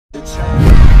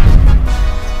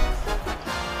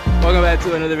Welcome back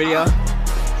to another video.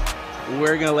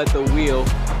 We're gonna let the wheel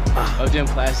of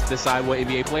GymClass decide what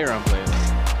NBA player I'm playing.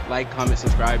 Like, comment,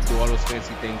 subscribe, do all those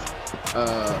fancy things.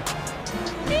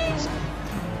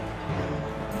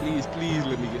 Please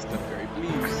let me get Steph Curry,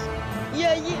 please.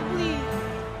 Yeah,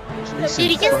 please.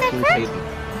 Did he get Steph Curry?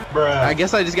 Bruh. I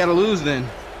guess I just gotta lose then.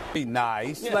 Be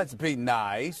nice. Yeah. Let's be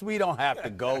nice. We don't have to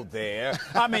go there.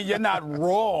 I mean, you're not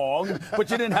wrong, but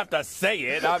you didn't have to say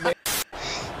it. I mean,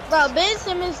 bro, Ben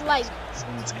Simmons like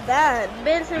bad.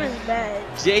 Ben Simmons bad.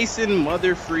 Jason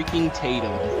mother freaking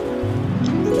Tatum. I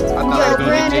thought I was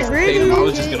gonna get Jason Tatum. I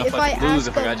was just gonna fucking lose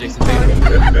if I got Jason Tatum.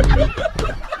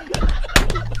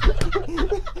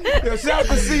 Yo, shout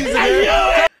the season,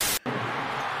 man.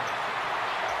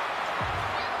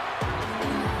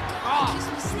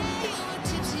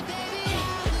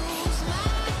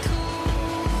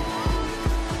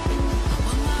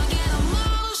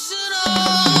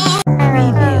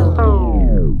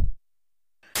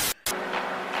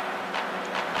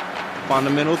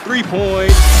 Fundamental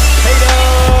 3-point. Tatum!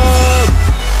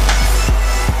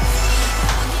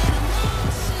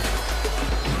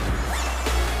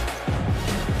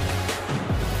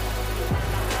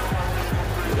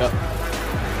 Yep.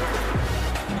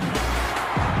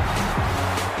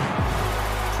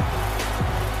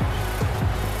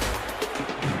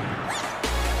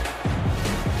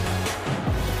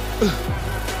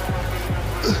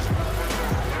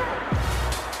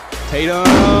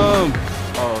 Tatum!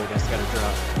 Oh, that's gotta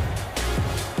drop.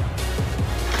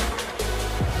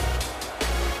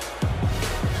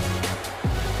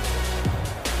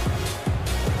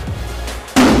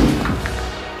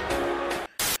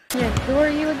 Yeah, who are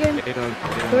you again? Tatum.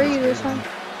 Who are you this time?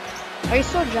 Are you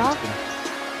still Jock? No,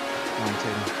 I'm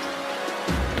Tatum.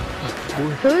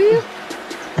 Who are you?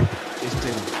 It's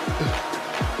Tatum.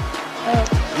 Oh.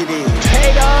 Get in.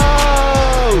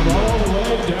 Tatum! All the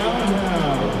way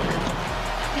downtown.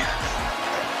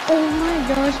 Oh my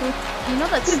gosh. You know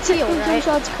that's steal, right?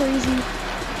 Shot's crazy.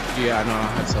 Yeah, I know. I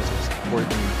had Celtics 14.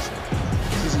 So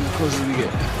this is as close as we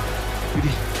get.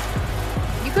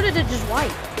 You could have did just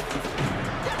white.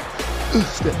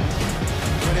 Step.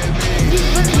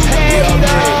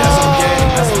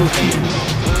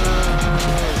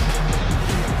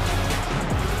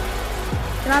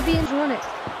 Can I be enjoying it?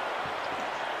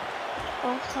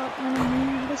 Oh, stop,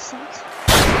 man. This sucks.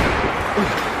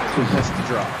 That's the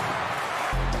drop.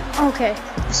 Okay,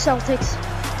 Celtics.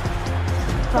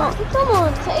 Oh, come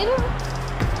on, Tatum.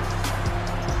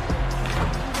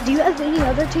 Do you have any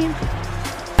other team?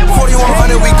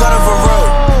 4100, we got it for road.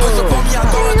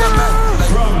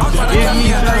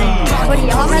 Buddy,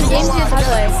 how many games did I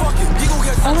play?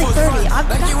 Only 30. I've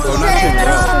got to say yesterday, and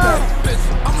I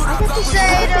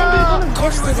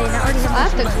already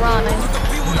have to grind.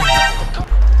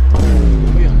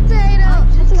 I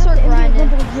have to start grinding.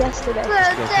 Yesterday.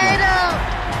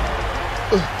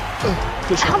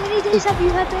 How many days have you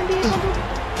had the NBA bundle?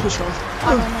 Push off. I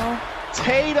don't know.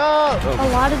 Tatum! A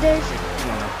lot of days?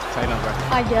 Tighten up,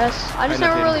 right? I guess. I just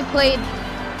never really played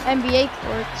NBA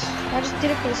courts. I just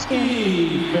did it for the skin.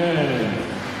 Defense.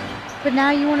 But now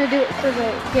you want to do it for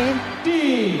the game?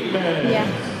 Defense. Yeah.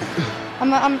 I'm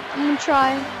gonna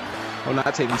try. Oh,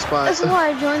 not taking spots. That's why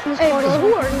I joined this party. Hey,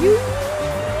 who are you?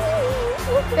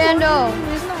 Bando.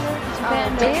 It's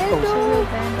Bando. It's a real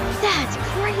Bando. That's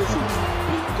crazy.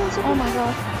 Oh my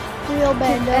gosh. Real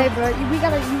Bando. Hey, bro, we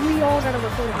all gotta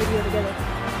record a video together.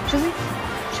 Should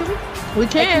we? We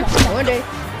can one day.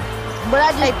 But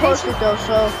I just posted though,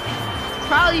 so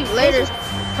probably later.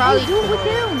 Probably do it with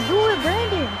him. Do it,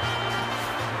 Brandon.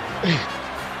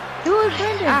 Do it,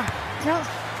 Brandon. No,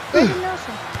 Brandon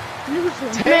Nelson.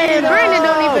 Man, Brandon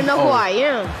don't even know who I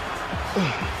am.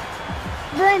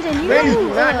 Brandon, Brandon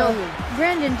do not know who.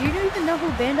 Brandon, do you even know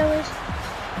who Bando is? I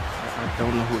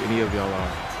don't know who any of y'all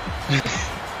are.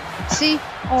 See?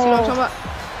 Oh. See what I'm talking about?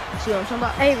 See what I'm talking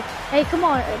about? Hey, come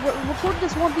on. Record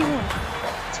this 1v1.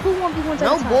 It's 2 1v1s.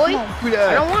 No, boy.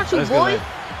 I don't want to, boy.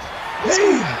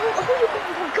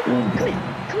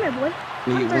 Come here, boy.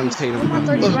 I'm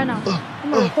 30 right now. I'm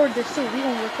gonna record this too. We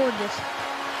gonna record this.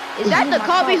 Is that the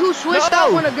Kobe who switched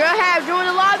up when a girl had joined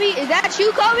the lobby? Is that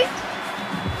you, Kobe?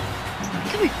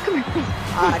 Come here.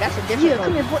 That's a different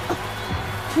Come here, boy.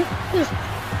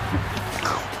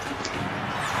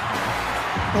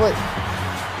 Wait.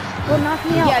 Well, knock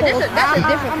me out. Yeah, that's a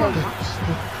different Kobe.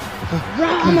 Bro,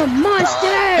 I'm a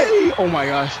monster. Oh my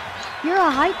gosh. You're a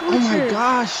high glitcher. Oh my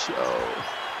gosh.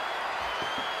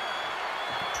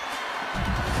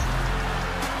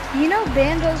 You know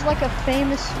Bando's like a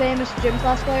famous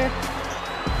GymClass player?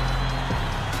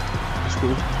 That's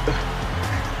cool.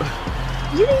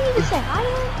 You didn't even say hi to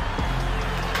him?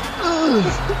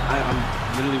 I'm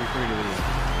literally recording the video.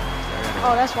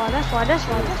 Oh, that's why. I'm sorry.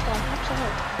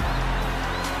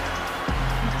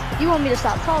 You want me to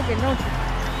stop talking, don't you?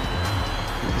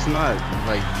 It's not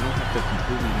like you don't have to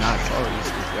completely not talk. It's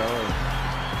just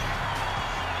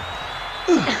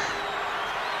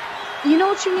You know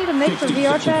what you need to make for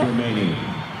VR chat? Remaining.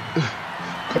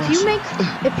 If you make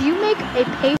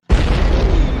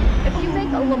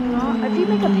a LeBron, if you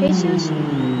make a Pacers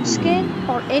skin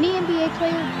or any NBA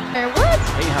player, what?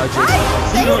 Hey, how Why did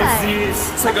you say that?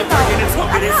 Take a break and it's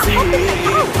talking and see.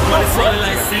 Money falling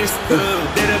like this.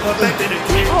 Then it pop back to the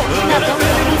kid. Oh, snap, don't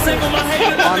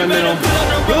on the middle.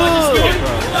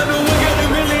 I've been working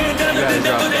 $1 million and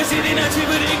that shit ain't not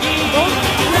cheaper than again.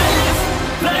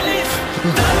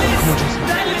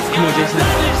 Come on, Jason.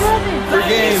 For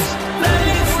games.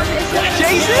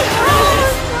 Jason!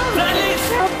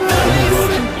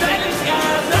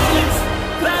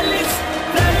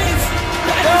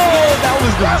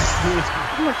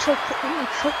 I'm gonna choke.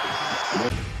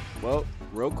 Well,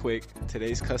 real quick,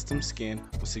 today's custom skin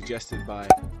was suggested by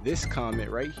this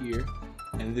comment right here,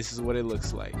 and this is what it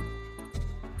looks like.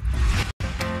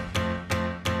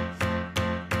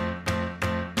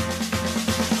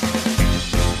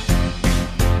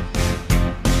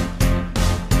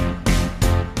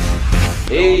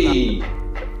 Hey!